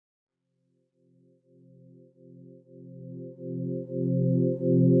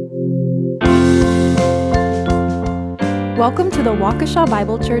Welcome to the Waukesha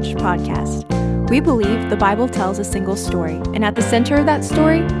Bible Church podcast. We believe the Bible tells a single story, and at the center of that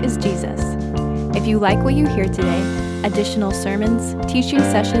story is Jesus. If you like what you hear today, additional sermons, teaching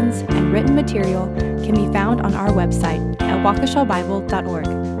sessions, and written material can be found on our website at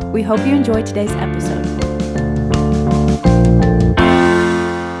waukeshabible.org. We hope you enjoy today's episode.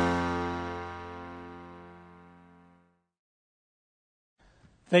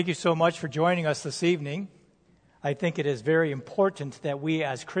 Thank you so much for joining us this evening. I think it is very important that we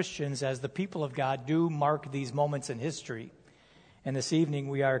as Christians, as the people of God, do mark these moments in history. And this evening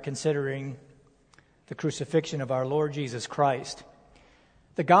we are considering the crucifixion of our Lord Jesus Christ.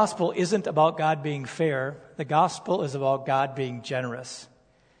 The gospel isn't about God being fair. The gospel is about God being generous.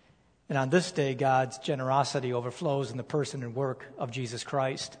 And on this day, God's generosity overflows in the person and work of Jesus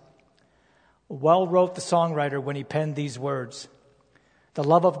Christ. Well wrote the songwriter when he penned these words: "The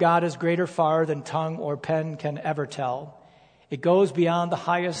love of God is greater far than tongue or pen can ever tell. It goes beyond the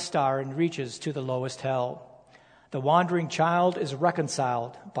highest star and reaches to the lowest hell. The wandering child is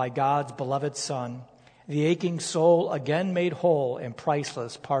reconciled by God's beloved Son, the aching soul again made whole and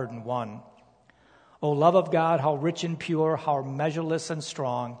priceless pardon won. O love of God, how rich and pure, how measureless and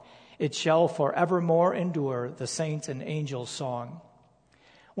strong, it shall forevermore endure the saints' and angels' song.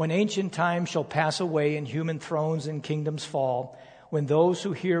 When ancient times shall pass away and human thrones and kingdoms fall, when those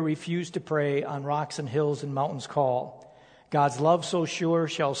who hear refuse to pray, on rocks and hills and mountains call, God's love so sure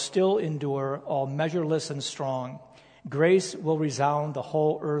shall still endure, all measureless and strong. Grace will resound the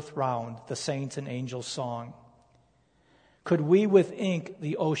whole earth round, the saints' and angels' song. Could we with ink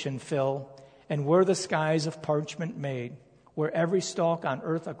the ocean fill, and were the skies of parchment made, were every stalk on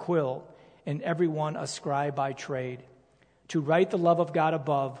earth a quill, and every one a scribe by trade, to write the love of God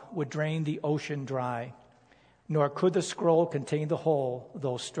above would drain the ocean dry, nor could the scroll contain the whole,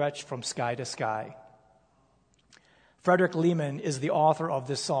 though stretched from sky to sky." Frederick Lehman is the author of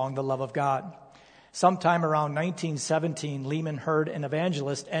this song, The Love of God. Sometime around 1917, Lehman heard an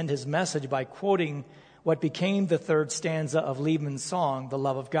evangelist end his message by quoting what became the third stanza of Lehman's song, The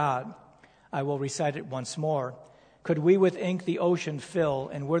Love of God. I will recite it once more. "Could we with ink the ocean fill,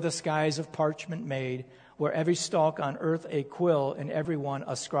 and were the skies of parchment made, were every stalk on earth a quill, and every one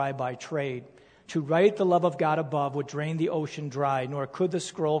a scribe by trade, to write the love of God above would drain the ocean dry, nor could the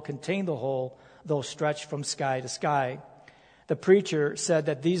scroll contain the whole, though stretched from sky to sky." The preacher said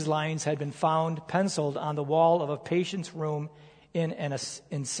that these lines had been found penciled on the wall of a patient's room in an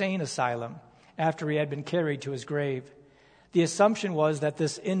insane asylum after he had been carried to his grave. The assumption was that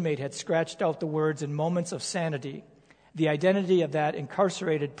this inmate had scratched out the words in moments of sanity. The identity of that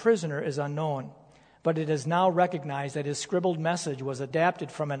incarcerated prisoner is unknown, but it is now recognized that his scribbled message was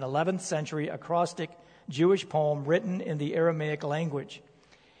adapted from an 11th century acrostic Jewish poem written in the Aramaic language.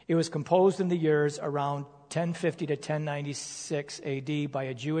 It was composed in the years around 1050 to 1096 AD by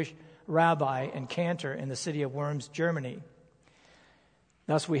a Jewish rabbi and cantor in the city of Worms, Germany.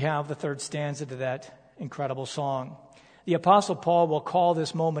 Thus we have the third stanza to that incredible song. The Apostle Paul will call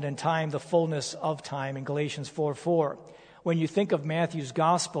this moment in time the fullness of time in Galatians 4:4. When you think of Matthew's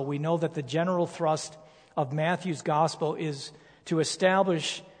gospel, we know that the general thrust of Matthew's gospel is to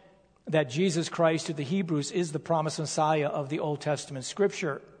establish that Jesus Christ to the Hebrews is the promised Messiah of the Old Testament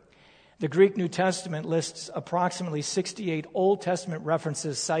scripture. The Greek New Testament lists approximately 68 Old Testament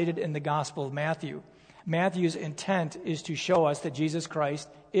references cited in the Gospel of Matthew. Matthew's intent is to show us that Jesus Christ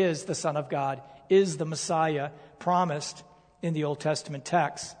is the Son of God, is the Messiah promised in the Old Testament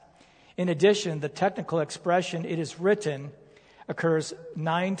text. In addition, the technical expression, "it is written," occurs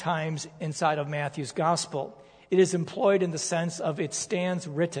 9 times inside of Matthew's gospel. It is employed in the sense of "it stands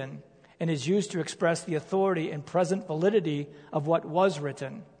written," and is used to express the authority and present validity of what was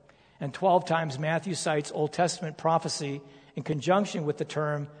written. And 12 times Matthew cites Old Testament prophecy in conjunction with the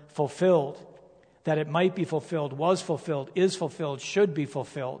term "fulfilled," that it might be fulfilled, was fulfilled, is fulfilled, should be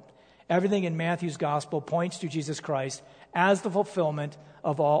fulfilled. Everything in Matthew's gospel points to Jesus Christ as the fulfillment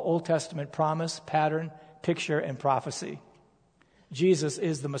of all Old Testament promise, pattern, picture, and prophecy. Jesus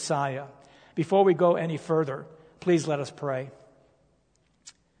is the Messiah. Before we go any further, please let us pray.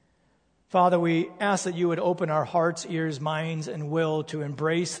 Father, we ask that you would open our hearts, ears, minds, and will to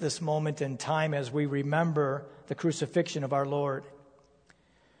embrace this moment in time as we remember the crucifixion of our Lord.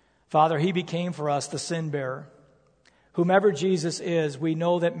 Father, he became for us the sin bearer. Whomever Jesus is, we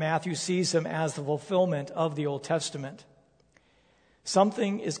know that Matthew sees him as the fulfillment of the Old Testament.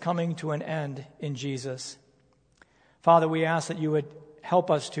 Something is coming to an end in Jesus. Father, we ask that you would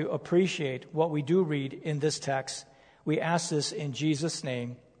help us to appreciate what we do read in this text. We ask this in Jesus'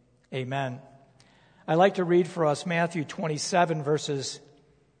 name. Amen. I'd like to read for us Matthew 27, verses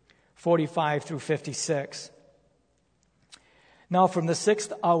 45 through 56. Now from the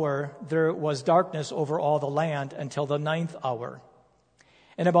 6th hour there was darkness over all the land until the 9th hour.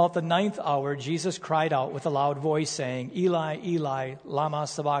 And about the 9th hour Jesus cried out with a loud voice, saying, Eli, Eli, lama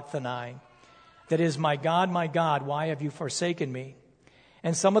sabachthani? That is, my God, why have you forsaken me?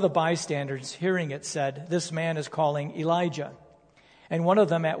 And some of the bystanders, hearing it, said, This man is calling Elijah. And one of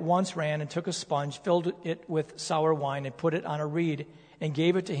them at once ran and took a sponge, filled it with sour wine, and put it on a reed, and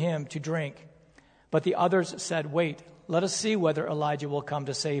gave it to him to drink. But the others said, Wait, let us see whether Elijah will come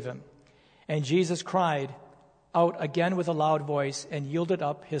to save him. And Jesus cried out again with a loud voice, and yielded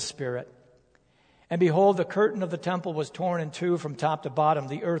up his spirit. And behold, the curtain of the temple was torn in two from top to bottom.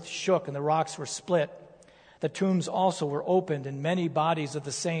 The earth shook, and the rocks were split. The tombs also were opened, and many bodies of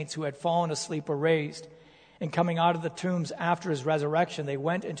the saints who had fallen asleep were raised. And coming out of the tombs after his resurrection, they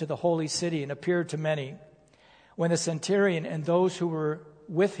went into the holy city and appeared to many. When the centurion and those who were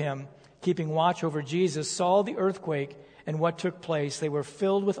with him, keeping watch over Jesus, saw the earthquake and what took place, they were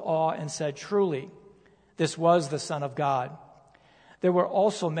filled with awe and said, Truly, this was the Son of God. There were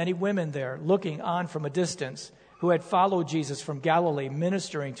also many women there, looking on from a distance, who had followed Jesus from Galilee,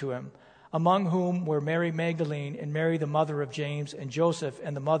 ministering to him, among whom were Mary Magdalene and Mary, the mother of James, and Joseph,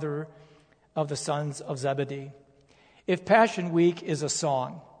 and the mother of the sons of Zebedee. If Passion Week is a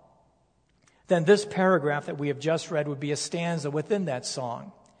song, then this paragraph that we have just read would be a stanza within that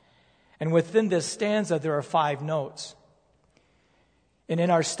song. And within this stanza, there are 5 notes. And in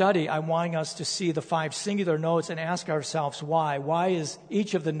our study, I'm wanting us to see the 5 singular notes and ask ourselves why. Why is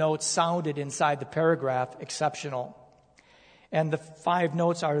each of the notes sounded inside the paragraph exceptional? And the 5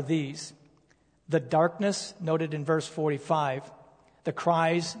 notes are these. The darkness, noted in verse 45. The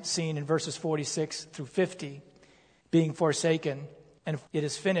cries, seen in verses 46 through 50. Being forsaken, and it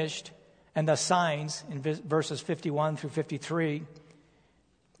is finished. And the signs in verses 51 through 53.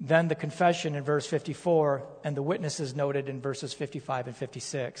 Then the confession in verse 54, and the witnesses noted in verses 55 and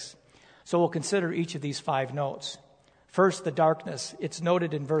 56. So we'll consider each of these 5 notes. First, the darkness. It's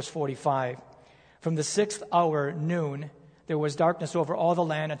noted in verse 45. From the 6th hour, noon, there was darkness over all the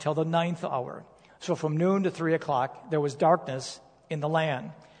land until the 9th hour. So from noon to 3 o'clock, there was darkness in the land.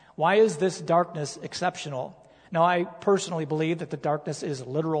 Why is this darkness exceptional? Now, I personally believe that the darkness is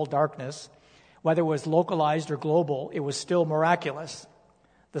literal darkness. Whether it was localized or global, it was still miraculous.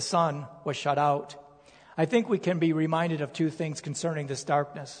 The sun was shut out. I think we can be reminded of 2 things concerning this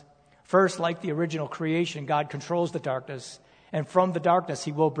darkness. First, like the original creation, God controls the darkness, and from the darkness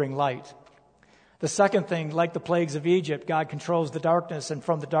he will bring light. The second thing, like the plagues of Egypt, God controls the darkness, and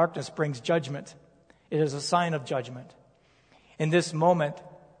from the darkness brings judgment. It is a sign of judgment. In this moment,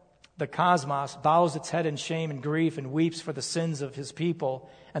 the cosmos bows its head in shame and grief and weeps for the sins of his people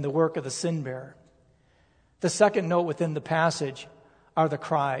and the work of the sin bearer. The second note within the passage are the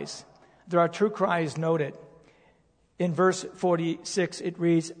cries. There are 2 cries noted. In verse 46, it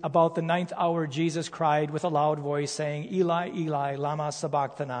reads, About the 9th hour, Jesus cried with a loud voice, saying, Eli, Eli, lama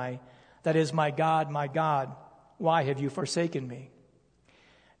sabachthani? That is, my God, why have you forsaken me?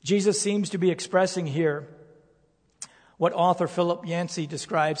 Jesus seems to be expressing here what author Philip Yancey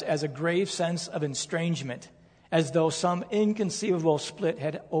describes as a grave sense of estrangement, as though some inconceivable split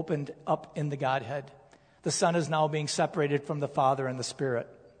had opened up in the Godhead. The Son is now being separated from the Father and the Spirit.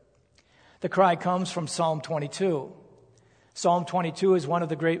 The cry comes from Psalm 22. Psalm 22 is one of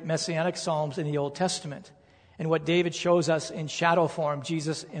the great messianic psalms in the Old Testament. And what David shows us in shadow form,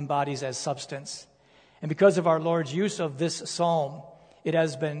 Jesus embodies as substance. And because of our Lord's use of this psalm, it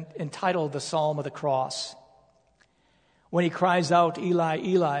has been entitled the Psalm of the Cross. When he cries out, Eli,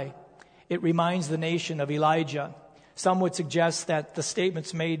 Eli, it reminds the nation of Elijah. Some would suggest that the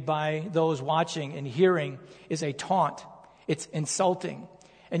statements made by those watching and hearing is a taunt. It's insulting.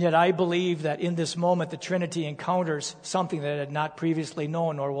 And yet I believe that in this moment the Trinity encounters something that it had not previously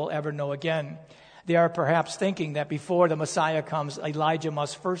known or will ever know again. They are perhaps thinking that before the Messiah comes, Elijah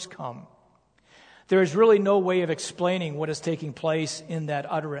must first come. There is really no way of explaining what is taking place in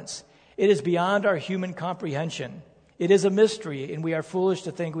that utterance. It is beyond our human comprehension. It is a mystery, and we are foolish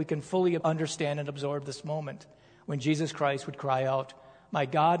to think we can fully understand and absorb this moment when Jesus Christ would cry out, my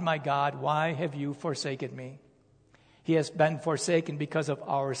God, why have you forsaken me? He has been forsaken because of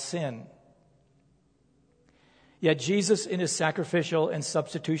our sin. Yet Jesus, in his sacrificial and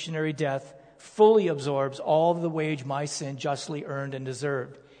substitutionary death, fully absorbs all the wage my sin justly earned and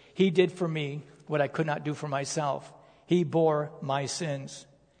deserved. He did for me what I could not do for myself. He bore my sins.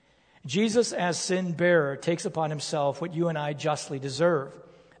 Jesus, as sin bearer, takes upon himself what you and I justly deserve.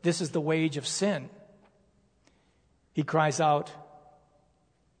 This is the wage of sin. He cries out,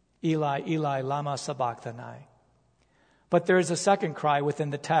 Eli, Eli, lama sabachthani? But there is a second cry within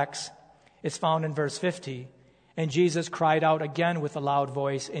the text. It's found in verse 50. And Jesus cried out again with a loud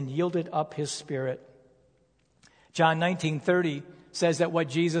voice and yielded up his spirit. John 19:30 says that what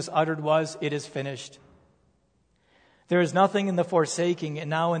Jesus uttered was, "It is finished." There is nothing in the forsaking and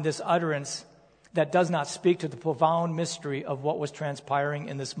now in this utterance that does not speak to the profound mystery of what was transpiring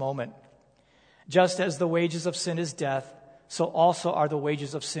in this moment. Just as the wages of sin is death, so also are the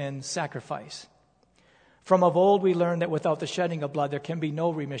wages of sin sacrifice. From of old we learned that without the shedding of blood there can be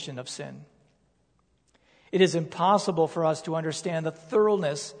no remission of sin. It is impossible for us to understand the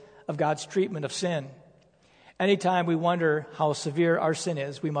thoroughness of God's treatment of sin. Anytime we wonder how severe our sin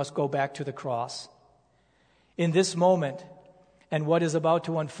is, we must go back to the cross. In this moment, and what is about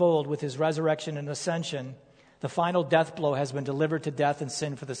to unfold with his resurrection and ascension, the final death blow has been delivered to death and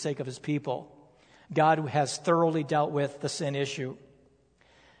sin for the sake of his people. God has thoroughly dealt with the sin issue.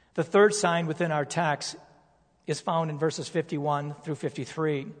 The third sign within our text is found in verses 51 through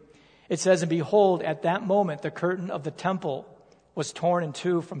 53. It says, "And behold, at that moment the curtain of the temple was torn in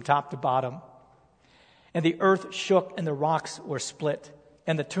two from top to bottom. And the earth shook and the rocks were split.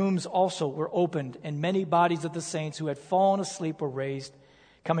 And the tombs also were opened, and many bodies of the saints who had fallen asleep were raised.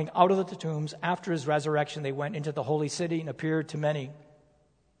 Coming out of the tombs after his resurrection, they went into the holy city and appeared to many."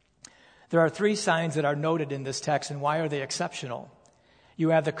 There are three signs that are noted in this text, and why are they exceptional?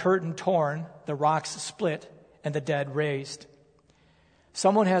 You have the curtain torn, the rocks split, and the dead raised.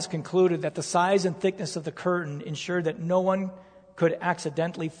 Someone has concluded that the size and thickness of the curtain ensured that no one could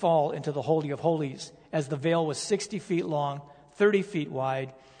accidentally fall into the Holy of Holies, as the veil was 60 feet long, 30 feet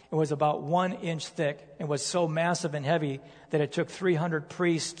wide, and was about 1 inch thick, and was so massive and heavy that it took 300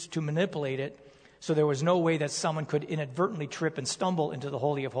 priests to manipulate it, so there was no way that someone could inadvertently trip and stumble into the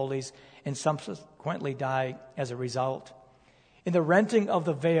Holy of Holies and subsequently die as a result. In the renting of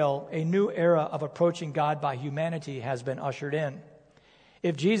the veil, a new era of approaching God by humanity has been ushered in.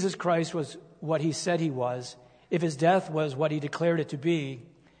 If Jesus Christ was what he said he was, if his death was what he declared it to be,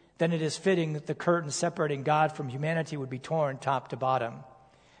 then it is fitting that the curtain separating God from humanity would be torn top to bottom.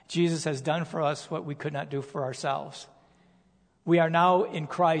 Jesus has done for us what we could not do for ourselves. We are now in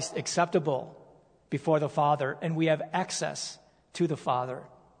Christ acceptable before the Father, and we have access to the Father.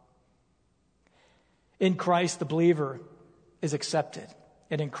 In Christ, the believer is accepted,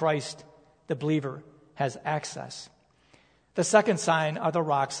 and in Christ, the believer has access. The second sign are the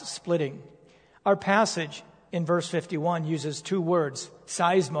rocks splitting. Our passage in verse 51 uses two words,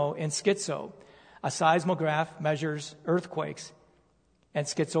 seismo and schizo. A seismograph measures earthquakes, and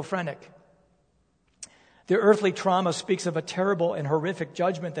schizophrenic. The earthly trauma speaks of a terrible and horrific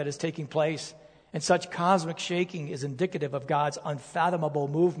judgment that is taking place, and such cosmic shaking is indicative of God's unfathomable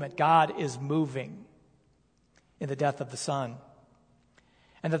movement. God is moving in the death of the Son.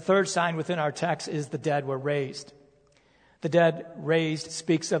 And the third sign within our text is the dead were raised. The dead raised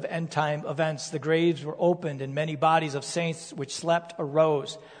speaks of end-time events. The graves were opened, and many bodies of saints which slept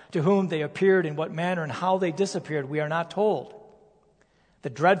arose. To whom they appeared, in what manner, and how they disappeared, we are not told. The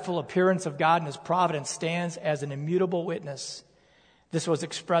dreadful appearance of God in his providence stands as an immutable witness. This was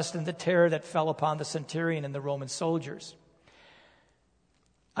expressed in the terror that fell upon the centurion and the Roman soldiers.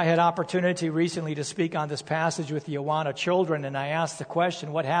 I had opportunity recently to speak on this passage with the Awana children, and I asked the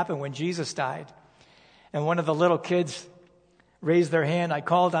question, what happened when Jesus died? And one of the little kids raised their hand. I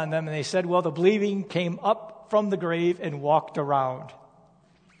called on them, and they said, well, the believing came up from the grave and walked around.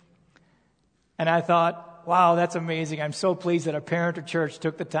 And I thought, wow, that's amazing. I'm so pleased that a parent or church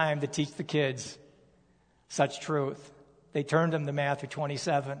took the time to teach the kids such truth. They turned them to Matthew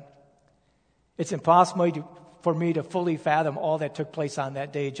 27. It's impossible for me to fully fathom all that took place on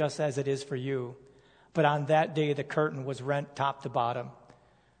that day, just as it is for you. But on that day, the curtain was rent top to bottom.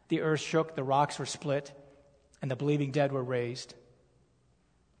 The earth shook, the rocks were split, and the believing dead were raised.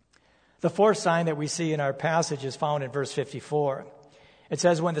 The fourth sign that we see in our passage is found in verse 54. It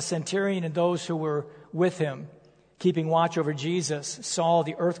says, when the centurion and those who were with him, keeping watch over Jesus, saw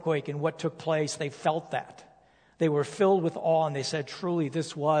the earthquake and what took place, they felt that. They were filled with awe, and they said, truly,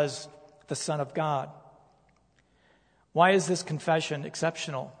 this was the Son of God. Why is this confession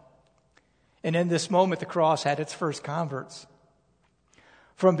exceptional? And in this moment, the cross had its first converts.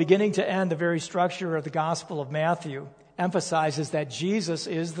 From beginning to end, the very structure of the Gospel of Matthew emphasizes that Jesus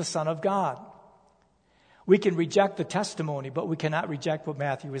is the Son of God. We can reject the testimony, but we cannot reject what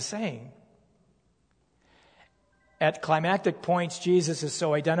Matthew is saying. At climactic points, Jesus is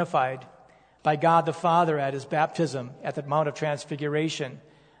so identified by God the Father at his baptism, at the Mount of Transfiguration,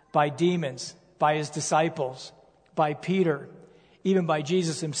 by demons, by his disciples, by Peter, even by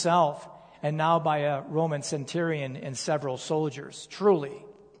Jesus himself, and now by a Roman centurion and several soldiers. Truly,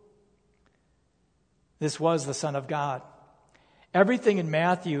 this was the Son of God. Everything in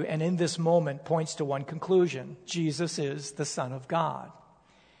Matthew and in this moment points to one conclusion: Jesus is the Son of God.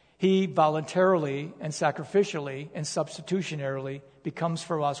 He voluntarily and sacrificially and substitutionarily becomes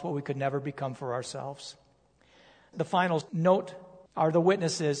for us what we could never become for ourselves. The final note are the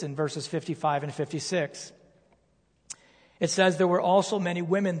witnesses in verses 55 and 56. It says, there were also many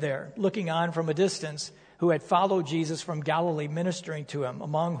women there, looking on from a distance, who had followed Jesus from Galilee, ministering to him,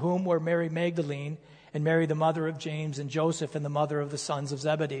 among whom were Mary Magdalene and Mary, the mother of James, and Joseph, and the mother of the sons of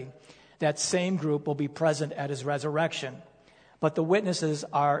Zebedee. That same group will be present at his resurrection. But the witnesses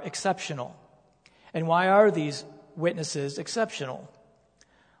are exceptional. And why are these witnesses exceptional?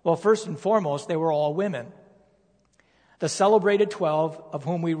 Well, first and foremost, they were all women. The celebrated 12, of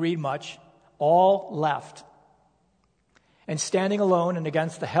whom we read much, all left. And standing alone and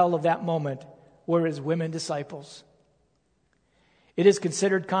against the hell of that moment were his women disciples. It is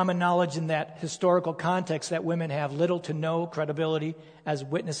considered common knowledge in that historical context that women have little to no credibility as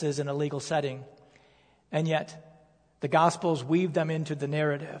witnesses in a legal setting. And yet, the Gospels weave them into the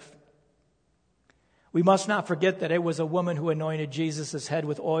narrative. We must not forget that it was a woman who anointed Jesus' head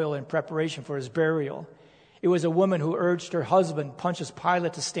with oil in preparation for his burial. It was a woman who urged her husband, Pontius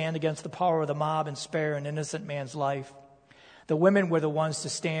Pilate, to stand against the power of the mob and spare an innocent man's life. The women were the ones to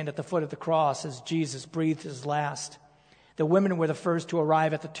stand at the foot of the cross as Jesus breathed his last. The women were the first to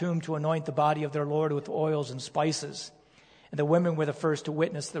arrive at the tomb to anoint the body of their Lord with oils and spices. And the women were the first to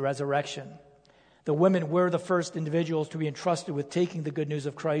witness the resurrection. The women were the first individuals to be entrusted with taking the good news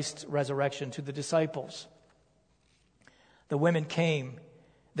of Christ's resurrection to the disciples. The women came,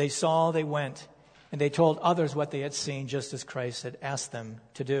 they saw, they went, and they told others what they had seen, just as Christ had asked them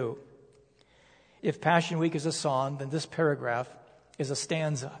to do. If Passion Week is a song, then this paragraph is a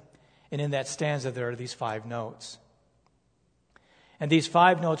stanza. And in that stanza, there are these 5 notes. And these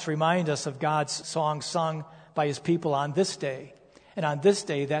 5 notes remind us of God's song sung by his people on this day. And on this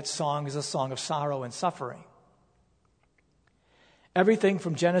day, that song is a song of sorrow and suffering. Everything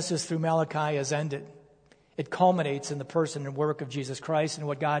from Genesis through Malachi has ended. It culminates in the person and work of Jesus Christ, and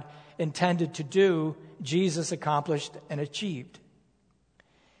what God intended to do, Jesus accomplished and achieved.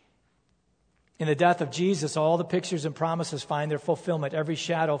 In the death of Jesus, all the pictures and promises find their fulfillment. Every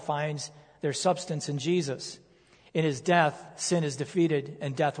shadow finds their substance in Jesus. In his death, sin is defeated,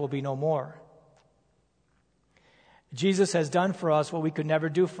 and death will be no more. Jesus has done for us what we could never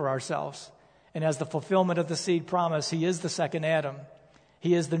do for ourselves. And as the fulfillment of the seed promise, he is the second Adam.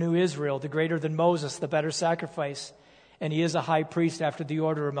 He is the new Israel, the greater than Moses, the better sacrifice. And he is a high priest after the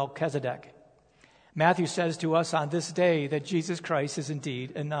order of Melchizedek. Matthew says to us on this day that Jesus Christ is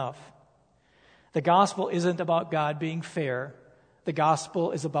indeed enough. The gospel isn't about God being fair. The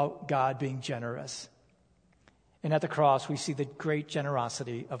gospel is about God being generous. And at the cross, we see the great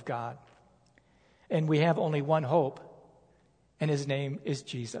generosity of God. And we have only one hope, and his name is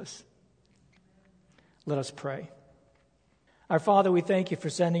Jesus. Let us pray. Our Father, we thank you for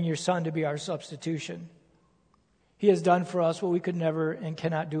sending your Son to be our substitution. He has done for us what we could never and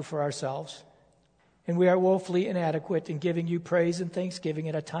cannot do for ourselves. And we are woefully inadequate in giving you praise and thanksgiving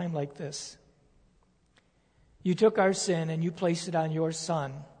at a time like this. You took our sin and you placed it on your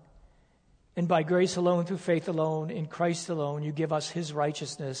Son. And by grace alone, through faith alone, in Christ alone, you give us his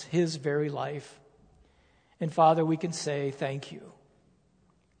righteousness, his very life. And Father, we can say thank you.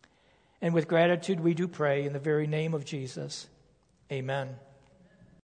 And with gratitude we do pray in the very name of Jesus. Amen.